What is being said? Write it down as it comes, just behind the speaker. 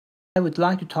I would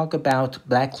like to talk about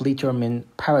Black-Litterman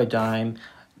paradigm.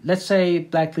 Let's say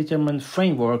Black-Litterman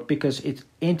framework because it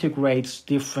integrates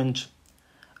different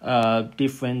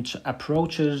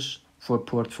approaches for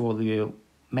portfolio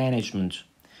management,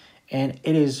 and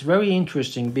it is very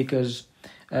interesting because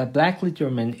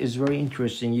Black-Litterman is very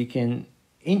interesting. You can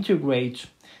integrate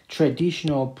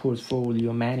traditional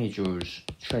portfolio managers,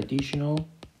 traditional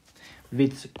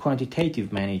with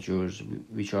quantitative managers,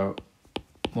 which are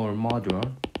more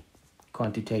modern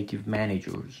quantitative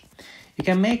managers. You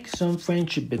can make some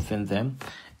friendship between them,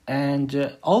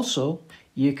 and also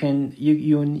you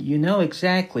know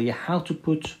exactly how to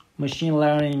put machine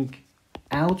learning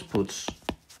outputs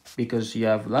because you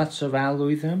have lots of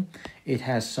algorithm. It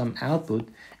has some output,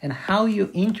 and how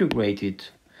you integrate it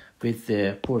with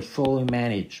the portfolio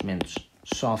management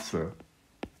software.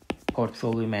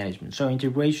 Portfolio management. So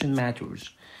integration matters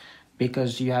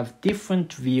because you have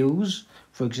different views.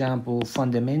 For example,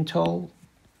 fundamental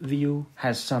view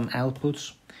has some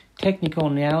outputs. Technical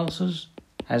analysis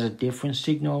has a different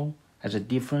signal, has a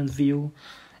different view,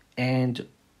 and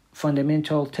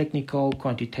fundamental, technical,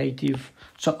 quantitative.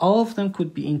 So all of them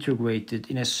could be integrated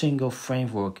in a single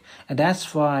framework, and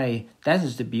that's why that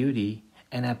is the beauty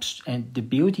and the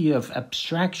beauty of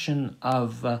abstraction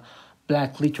of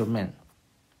Black-Litterman.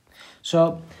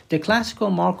 So the classical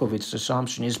Markowitz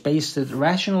assumption is based that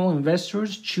rational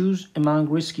investors choose among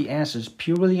risky assets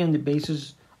purely on the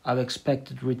basis of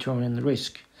expected return and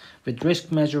risk, with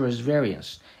risk measured as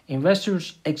variance.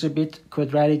 Investors exhibit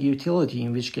quadratic utility,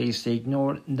 in which case they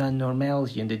ignore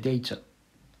non-normality in the data.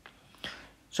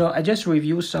 So I just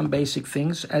review some basic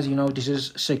things. As you know, this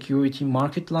is security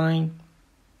market line.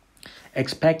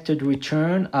 Expected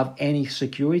return of any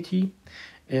security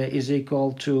is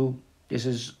equal to, this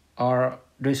is our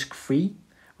risk-free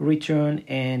return,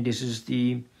 and this is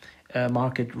the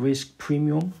market risk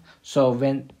premium. So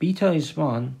when beta is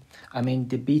 1,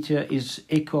 the beta is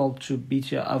equal to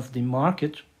beta of the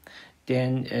market,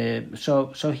 then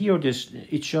so here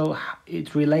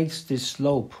it relates the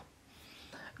slope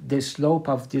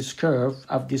of this curve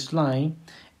of this line,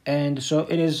 and so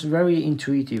it is very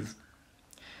intuitive.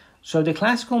 So the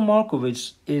classical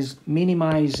Markowitz is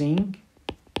minimizing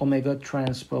omega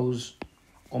transpose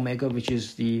omega, which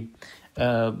is the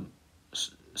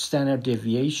standard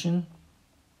deviation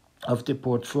of the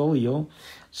portfolio,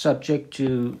 subject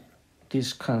to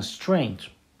this constraint.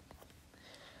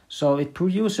 So it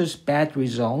produces bad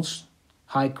results.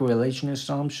 High correlation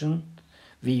assumption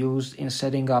we used in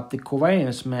setting up the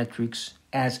covariance matrix,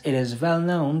 as it is well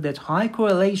known that high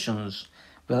correlations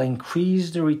will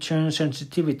increase the return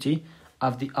sensitivity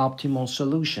of the optimal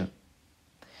solution.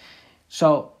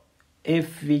 So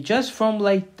if we just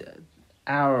formulate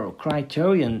our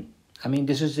criterion,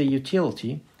 this is the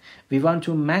utility. We want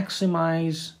to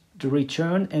maximize the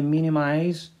return and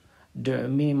minimize the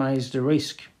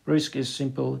risk. Risk is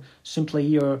simply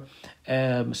your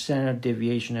standard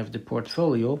deviation of the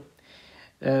portfolio.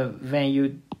 When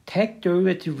you take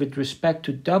derivative with respect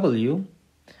to W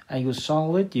and you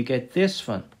solve it, you get this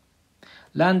one.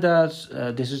 Lambda,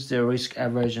 this is the risk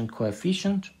aversion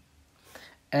coefficient.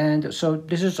 And so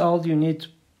this is all you need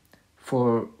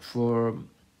for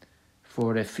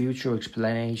the future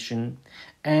explanation.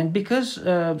 And because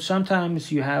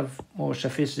sometimes you have more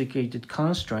sophisticated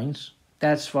constraints,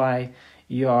 that's why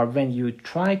when you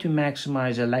try to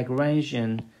maximize a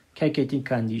Lagrangian, KKT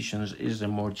conditions is the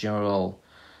more general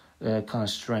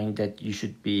constraint that you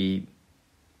should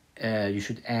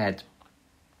add.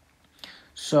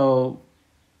 So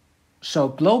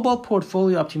global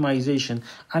portfolio optimization.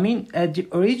 The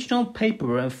original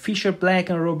paper, Fisher, Black,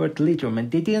 and Robert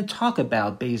Litterman, they didn't talk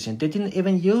about Bayesian. They didn't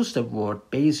even use the word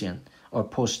Bayesian or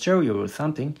posterior or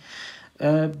something.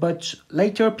 But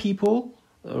later people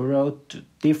wrote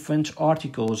different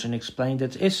articles and explained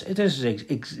that it is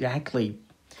exactly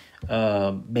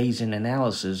Bayesian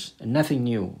analysis, nothing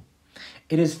new.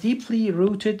 It is deeply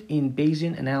rooted in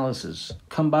Bayesian analysis,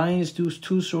 combines those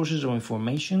two sources of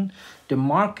information, the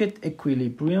market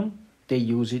equilibrium, they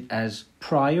use it as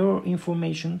prior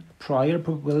information, prior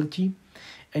probability,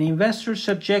 and investor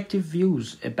subjective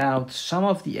views about some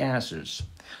of the assets.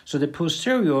 So the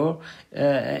posterior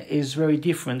is very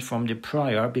different from the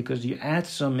prior because you add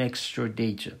some extra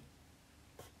data.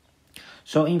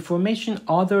 So information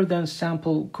other than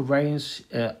sample covariance,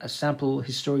 sample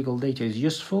historical data is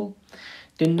useful.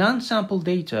 The non-sample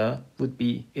data would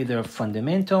be either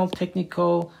fundamental,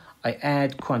 technical, I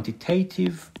add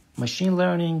quantitative, machine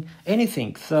learning,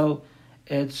 anything. So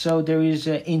there is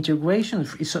an integration.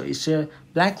 So it's a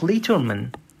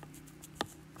Black-Litterman.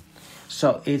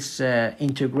 So it's an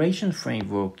integration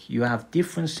framework. You have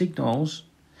different signals,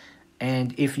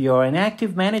 And if you're an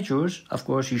active manager, of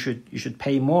course, you should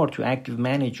pay more to active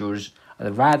managers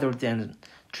rather than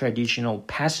traditional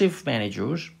passive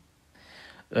managers.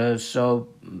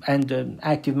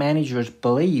 Active managers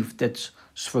believe that,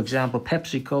 for example,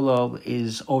 Pepsi-Cola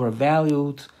is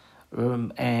overvalued,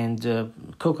 and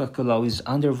Coca-Cola is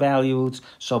undervalued.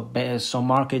 So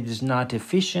market is not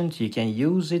efficient. You can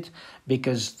use it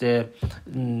because the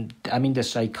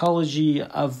psychology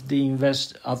of the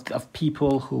of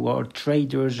people who are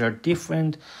traders are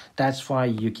different. That's why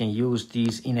you can use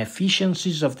these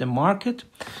inefficiencies of the market.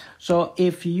 So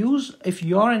if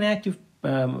you are an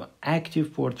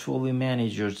active portfolio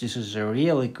managers, this is a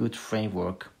really good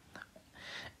framework.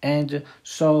 And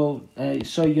so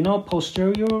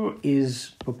posterior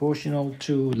is proportional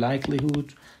to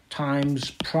likelihood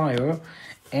times prior,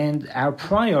 and our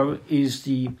prior is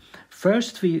the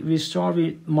first we start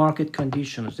with market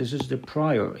conditions. This is the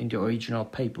prior in the original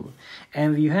paper,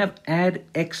 and you have add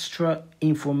extra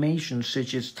information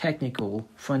such as technical,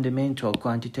 fundamental,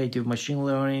 quantitative machine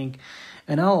learning,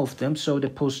 and all of them. So the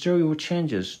posterior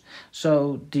changes.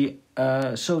 So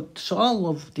all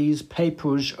of these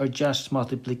papers are just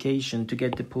multiplication to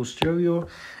get the posterior,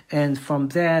 and from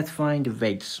that find the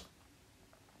weights.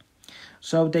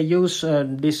 So they use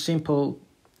this simple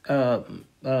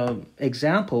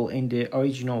example in the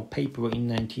original paper in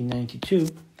 1992.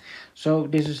 So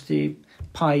this is the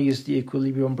pi is the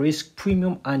equilibrium risk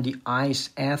premium on the ICE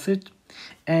asset,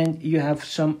 and you have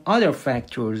some other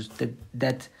factors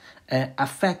that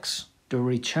affects the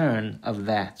return of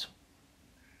that.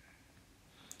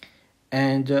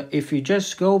 And if you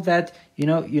just go that,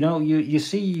 you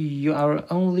see you are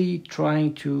only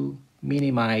trying to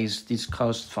minimize this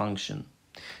cost function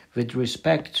with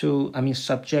respect to,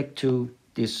 subject to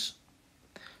this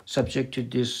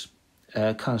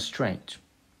constraint.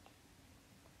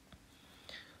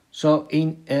 So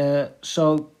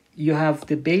you have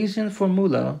the Bayesian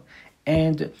formula,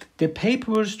 and the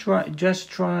papers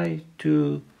try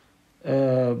to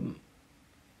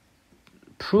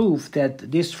prove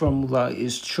that this formula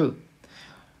is true.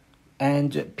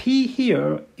 And P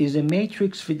here is a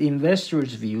matrix with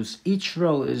investors' views. Each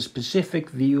row is a specific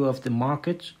view of the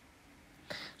market.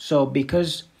 So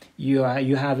because you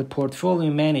have a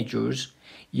portfolio managers,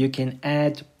 you can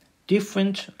add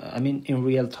different, in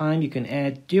real time, you can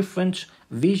add different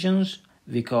visions.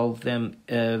 We call them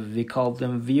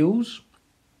views.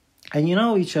 And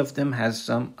each of them has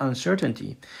some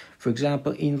uncertainty. For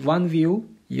example, in one view,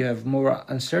 you have more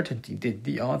uncertainty than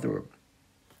the other.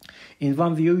 In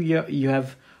one view, you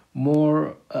have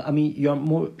more, you're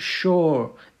more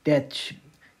sure that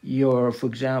your, for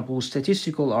example,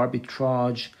 statistical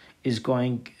arbitrage is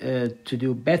going to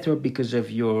do better because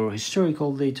of your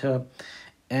historical data.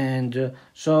 And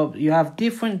so you have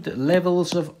different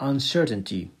levels of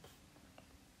uncertainty.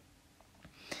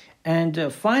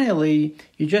 And finally,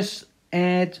 you just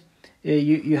add,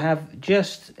 you have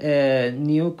just a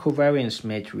new covariance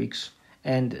matrix,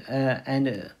 and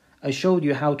I showed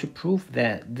you how to prove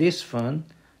that this one.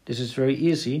 This is very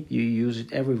easy. You use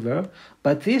it everywhere.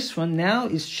 But this one now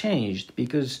is changed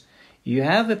because you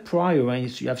have a prior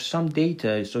and you have some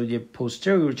data, so the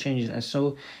posterior changes, and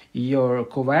so your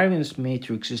covariance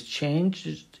matrix is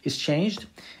changed.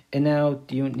 And now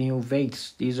the new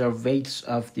weights, these are weights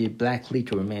of the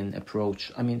Black-Litterman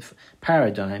approach,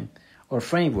 paradigm or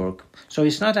framework. So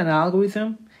it's not an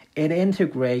algorithm, it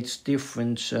integrates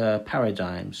different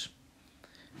paradigms.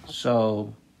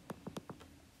 So